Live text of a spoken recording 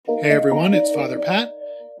Hey everyone, it's Father Pat,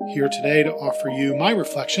 here today to offer you my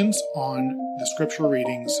reflections on the scripture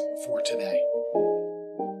readings for today.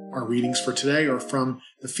 Our readings for today are from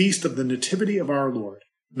the Feast of the Nativity of our Lord,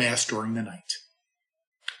 Mass during the night.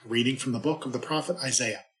 A reading from the book of the prophet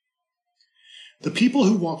Isaiah. The people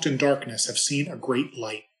who walked in darkness have seen a great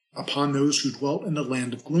light. Upon those who dwelt in the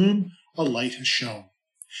land of gloom, a light has shone.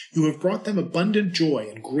 You have brought them abundant joy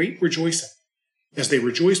and great rejoicing, as they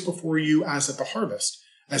rejoice before you as at the harvest,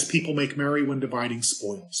 as people make merry when dividing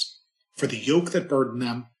spoils. For the yoke that burdened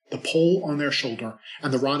them, the pole on their shoulder,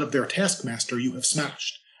 and the rod of their taskmaster you have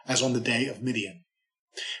smashed, as on the day of Midian.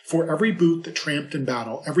 For every boot that tramped in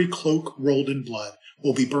battle, every cloak rolled in blood,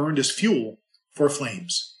 will be burned as fuel for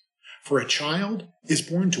flames. For a child is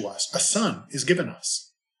born to us, a son is given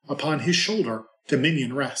us. Upon his shoulder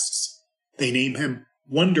dominion rests. They name him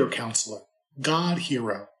Wonder Counselor, God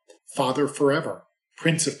Hero, Father forever,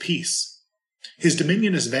 Prince of Peace. His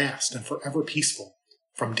dominion is vast and forever peaceful,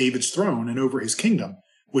 from David's throne and over his kingdom,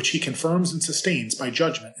 which he confirms and sustains by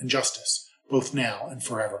judgment and justice, both now and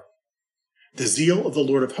forever. The zeal of the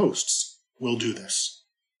Lord of hosts will do this.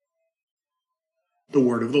 The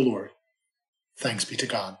word of the Lord. Thanks be to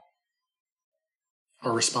God.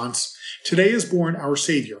 Our response: Today is born our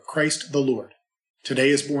Savior, Christ the Lord. Today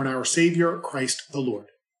is born our Savior, Christ the Lord.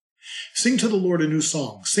 Sing to the Lord a new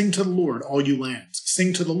song. Sing to the Lord, all you lands.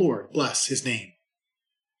 Sing to the Lord, bless his name.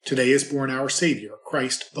 Today is born our Savior,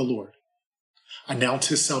 Christ the Lord. Announce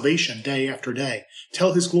his salvation day after day.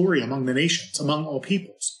 Tell his glory among the nations, among all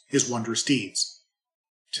peoples, his wondrous deeds.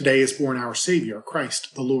 Today is born our Savior,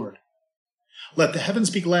 Christ the Lord. Let the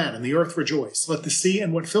heavens be glad and the earth rejoice. Let the sea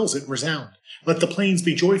and what fills it resound. Let the plains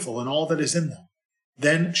be joyful and all that is in them.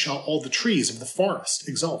 Then shall all the trees of the forest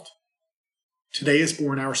exult. Today is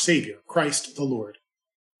born our Savior, Christ the Lord.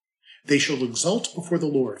 They shall exult before the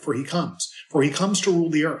Lord, for he comes to rule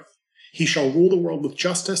the earth. He shall rule the world with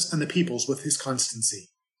justice and the peoples with his constancy.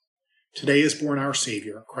 Today is born our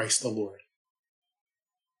Savior, Christ the Lord.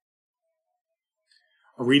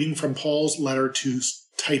 A reading from Paul's letter to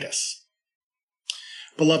Titus.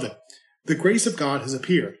 Beloved, the grace of God has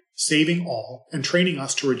appeared, saving all and training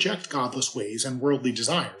us to reject godless ways and worldly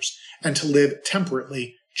desires, and to live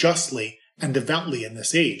temperately, justly, and devoutly in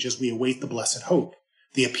this age as we await the blessed hope,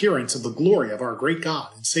 the appearance of the glory of our great God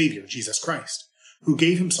and Savior, Jesus Christ, who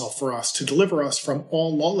gave himself for us to deliver us from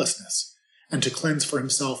all lawlessness, and to cleanse for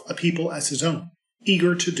himself a people as his own,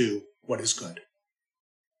 eager to do what is good.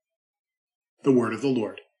 The word of the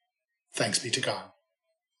Lord. Thanks be to God.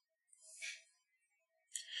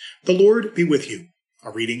 The Lord be with you. A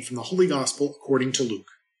reading from the Holy Gospel according to Luke.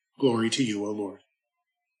 Glory to you, O Lord.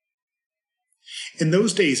 In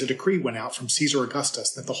those days a decree went out from Caesar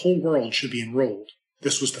Augustus that the whole world should be enrolled.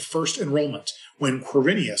 This was the first enrollment, when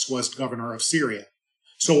Quirinius was governor of Syria.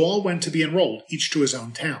 So all went to be enrolled, each to his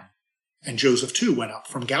own town. And Joseph too went up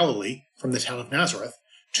from Galilee, from the town of Nazareth,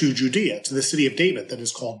 to Judea, to the city of David that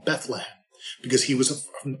is called Bethlehem, because he was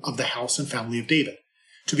of the house and family of David,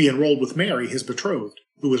 to be enrolled with Mary, his betrothed,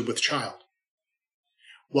 who was with child.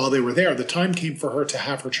 While they were there, the time came for her to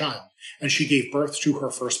have her child, and she gave birth to her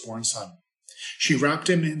firstborn son. She wrapped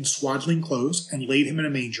him in swaddling clothes and laid him in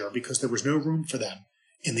a manger, because there was no room for them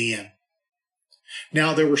in the inn.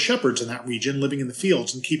 Now there were shepherds in that region living in the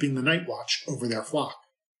fields and keeping the night watch over their flock.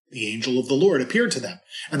 The angel of the Lord appeared to them,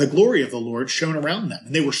 and the glory of the Lord shone around them,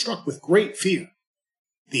 and they were struck with great fear.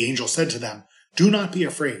 The angel said to them, Do not be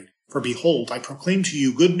afraid, for behold, I proclaim to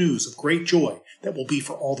you good news of great joy that will be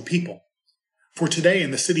for all the people. For today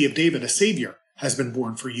in the city of David a Savior has been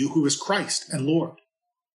born for you, who is Christ and Lord.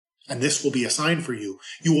 And this will be a sign for you.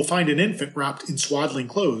 You will find an infant wrapped in swaddling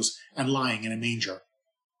clothes and lying in a manger.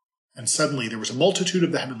 And suddenly there was a multitude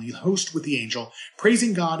of the heavenly host with the angel,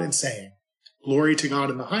 praising God and saying, Glory to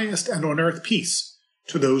God in the highest, and on earth peace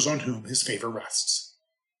to those on whom his favor rests.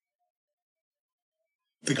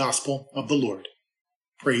 The Gospel of the Lord.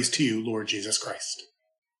 Praise to you, Lord Jesus Christ.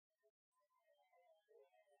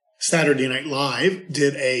 Saturday Night Live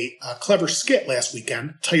did a clever skit last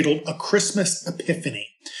weekend titled A Christmas Epiphany.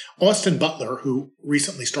 Austin Butler, who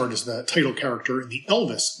recently starred as the title character in the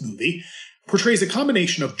Elvis movie, portrays a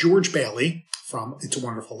combination of George Bailey from It's a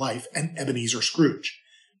Wonderful Life and Ebenezer Scrooge.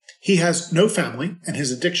 He has no family, and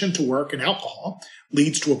his addiction to work and alcohol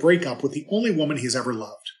leads to a breakup with the only woman he has ever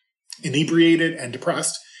loved. Inebriated and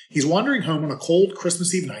depressed, he's wandering home on a cold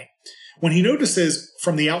Christmas Eve night when he notices,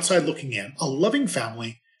 from the outside looking in, a loving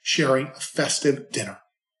family sharing a festive dinner.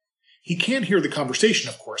 He can't hear the conversation,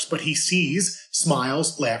 of course, but he sees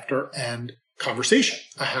smiles, laughter, and conversation,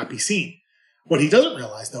 a happy scene. What he doesn't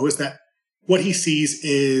realize, though, is that what he sees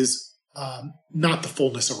is not the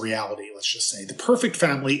fullness of reality, let's just say. The perfect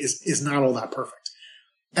family is not all that perfect.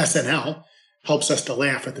 SNL helps us to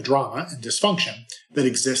laugh at the drama and dysfunction that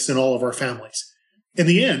exists in all of our families. In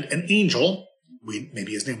the end, an angel,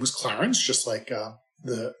 maybe his name was Clarence, just like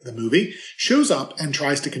the movie, shows up and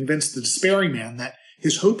tries to convince the despairing man that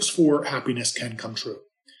his hopes for happiness can come true.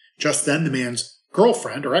 Just then, the man's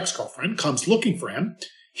girlfriend or ex-girlfriend comes looking for him.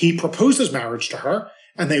 He proposes marriage to her,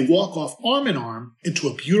 and they walk off arm in arm into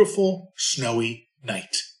a beautiful, snowy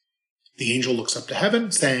night. The angel looks up to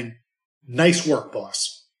heaven, saying, "Nice work,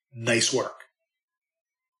 boss. Nice work."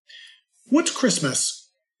 What's Christmas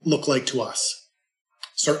look like to us?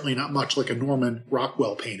 Certainly not much like a Norman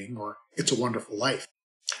Rockwell painting or It's a Wonderful Life.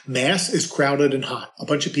 Mass is crowded and hot. A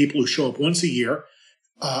bunch of people who show up once a year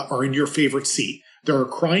are in your favorite seat. There are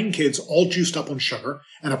crying kids all juiced up on sugar,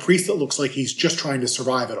 and a priest that looks like he's just trying to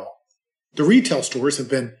survive it all. The retail stores have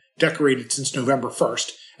been decorated since November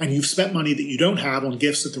 1st, and you've spent money that you don't have on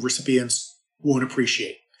gifts that the recipients won't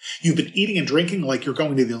appreciate. You've been eating and drinking like you're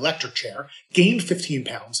going to the electric chair, gained 15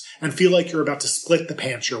 pounds, and feel like you're about to split the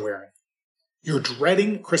pants you're wearing. You're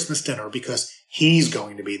dreading Christmas dinner because he's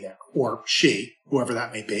going to be there, or she, whoever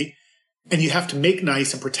that may be, and you have to make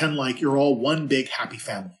nice and pretend like you're all one big happy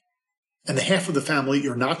family. And the half of the family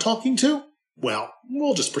you're not talking to? Well,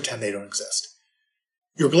 we'll just pretend they don't exist.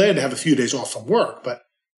 You're glad to have a few days off from work, but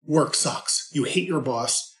work sucks. You hate your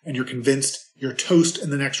boss, and you're convinced you're toast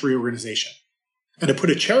in the next reorganization. And to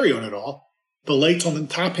put a cherry on it all, the lights on the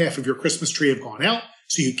top half of your Christmas tree have gone out,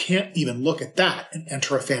 so you can't even look at that and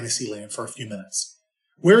enter a fantasy land for a few minutes.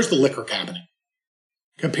 Where's the liquor cabinet?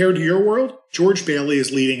 Compared to your world, George Bailey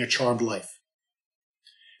is leading a charmed life.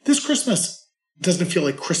 This Christmas doesn't feel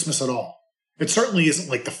like Christmas at all. It certainly isn't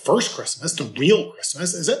like the first Christmas, the real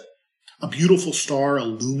Christmas, is it? A beautiful star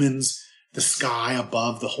illumines the sky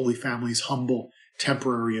above the Holy Family's humble,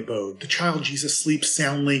 temporary abode. The child Jesus sleeps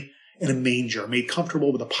soundly in a manger, made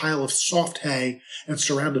comfortable with a pile of soft hay and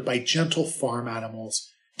surrounded by gentle farm animals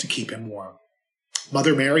to keep him warm.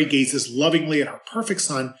 Mother Mary gazes lovingly at her perfect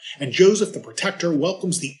son, and Joseph the protector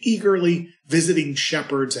welcomes the eagerly visiting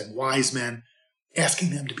shepherds and wise men,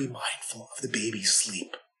 asking them to be mindful of the baby's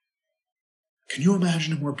sleep. Can you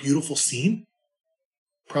imagine a more beautiful scene?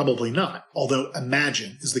 Probably not, although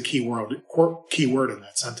imagine is the key word in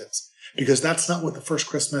that sentence, because that's not what the first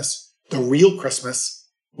Christmas, the real Christmas,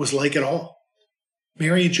 was like at all.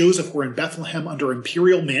 Mary and Joseph were in Bethlehem under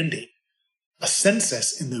imperial mandate. A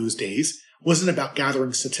census in those days wasn't about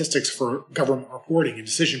gathering statistics for government reporting and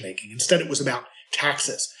decision-making. Instead, it was about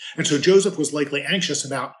taxes. And so Joseph was likely anxious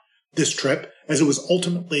about this trip, as it was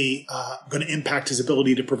ultimately going to impact his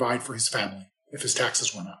ability to provide for his family if his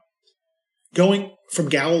taxes went up. Going from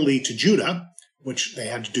Galilee to Judah, which they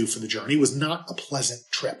had to do for the journey, was not a pleasant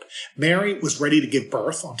trip. Mary was ready to give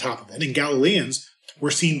birth on top of it, and Galileans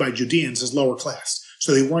were seen by Judeans as lower class,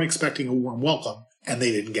 so they weren't expecting a warm welcome, and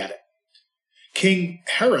they didn't get it. King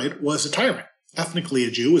Herod was a tyrant. Ethnically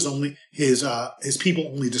a Jew, his people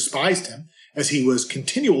only despised him, as he was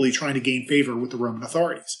continually trying to gain favor with the Roman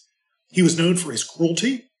authorities. He was known for his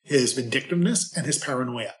cruelty, his vindictiveness, and his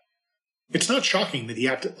paranoia. It's not shocking that he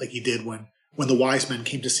acted like he did when the wise men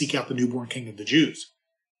came to seek out the newborn king of the Jews.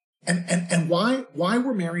 And why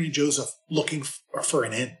were Mary and Joseph looking for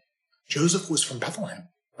an inn? Joseph was from Bethlehem,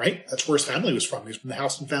 right? That's where his family was from. He was from the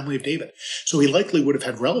house and family of David. So he likely would have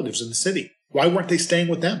had relatives in the city. Why weren't they staying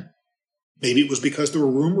with them? Maybe it was because there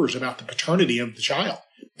were rumors about the paternity of the child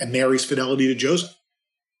and Mary's fidelity to Joseph.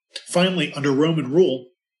 Finally, under Roman rule,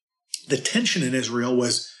 the tension in Israel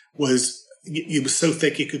was so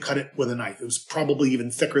thick you could cut it with a knife. It was probably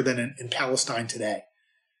even thicker than in Palestine today.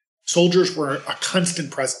 Soldiers were a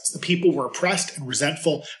constant presence. The people were oppressed and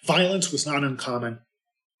resentful. Violence was not uncommon.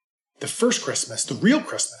 The first Christmas, the real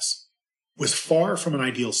Christmas, was far from an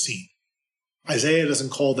ideal scene. Isaiah doesn't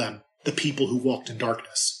call them the people who walked in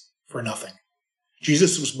darkness for nothing.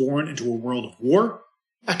 Jesus was born into a world of war,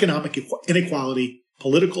 economic inequality,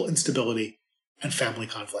 political instability, and family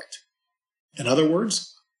conflict. In other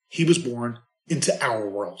words, he was born into our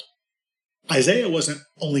world. Isaiah wasn't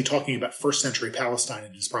only talking about first century Palestine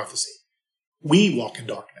in his prophecy. We walk in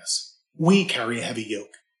darkness. We carry a heavy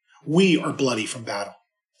yoke. We are bloody from battle.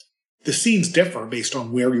 The scenes differ based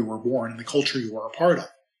on where you were born and the culture you are a part of.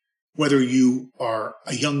 Whether you are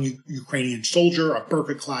a young Ukrainian soldier, a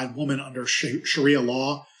burqa-clad woman under Sharia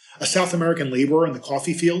law, a South American laborer in the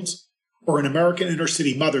coffee fields, or an American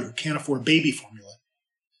inner-city mother who can't afford baby formula,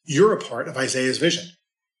 you're a part of Isaiah's vision.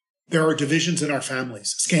 There are divisions in our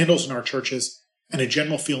families, scandals in our churches, and a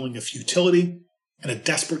general feeling of futility and a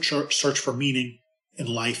desperate search for meaning in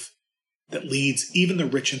life that leads even the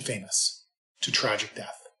rich and famous to tragic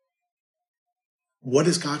death. What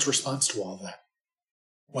is God's response to all of that?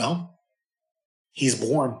 Well, he's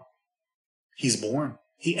born. He's born.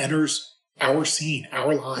 He enters our scene,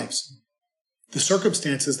 our lives. The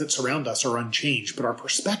circumstances that surround us are unchanged, but our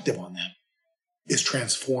perspective on them is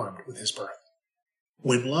transformed with his birth.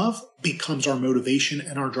 When love becomes our motivation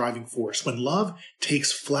and our driving force, when love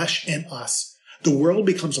takes flesh in us, the world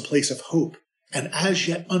becomes a place of hope and as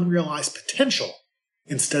yet unrealized potential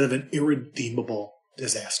instead of an irredeemable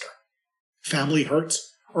disaster. Family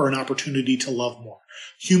hurts are an opportunity to love more.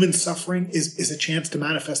 Human suffering is a chance to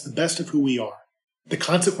manifest the best of who we are. The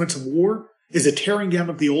consequence of war is a tearing down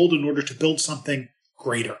of the old in order to build something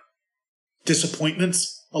greater.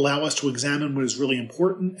 Disappointments allow us to examine what is really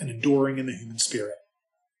important and enduring in the human spirit.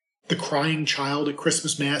 The crying child at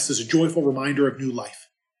Christmas Mass is a joyful reminder of new life.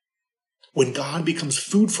 When God becomes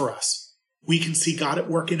food for us, we can see God at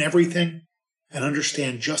work in everything and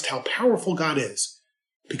understand just how powerful God is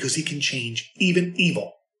because he can change even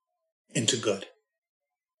evil into good.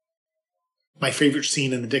 My favorite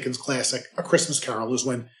scene in the Dickens classic, A Christmas Carol, is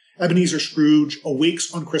when Ebenezer Scrooge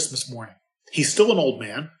awakes on Christmas morning. He's still an old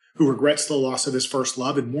man who regrets the loss of his first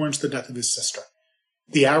love and mourns the death of his sister.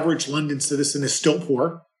 The average London citizen is still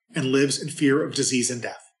poor and lives in fear of disease and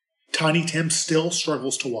death. Tiny Tim still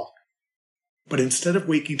struggles to walk. But instead of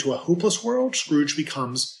waking to a hopeless world, Scrooge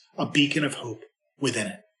becomes a beacon of hope within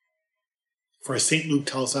it. For as St. Luke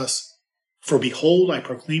tells us, "For behold, I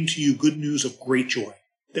proclaim to you good news of great joy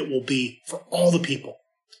that will be for all the people.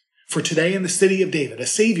 For today in the city of David, a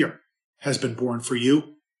Savior has been born for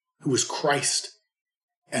you, who is Christ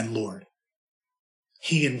and Lord."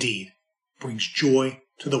 He indeed brings joy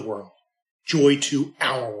to the world, joy to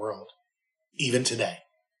our world, even today.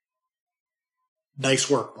 Nice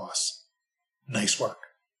work, boss. Nice work.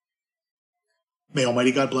 May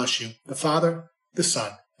Almighty God bless you, the Father, the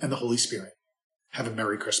Son, and the Holy Spirit. Have a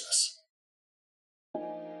Merry Christmas.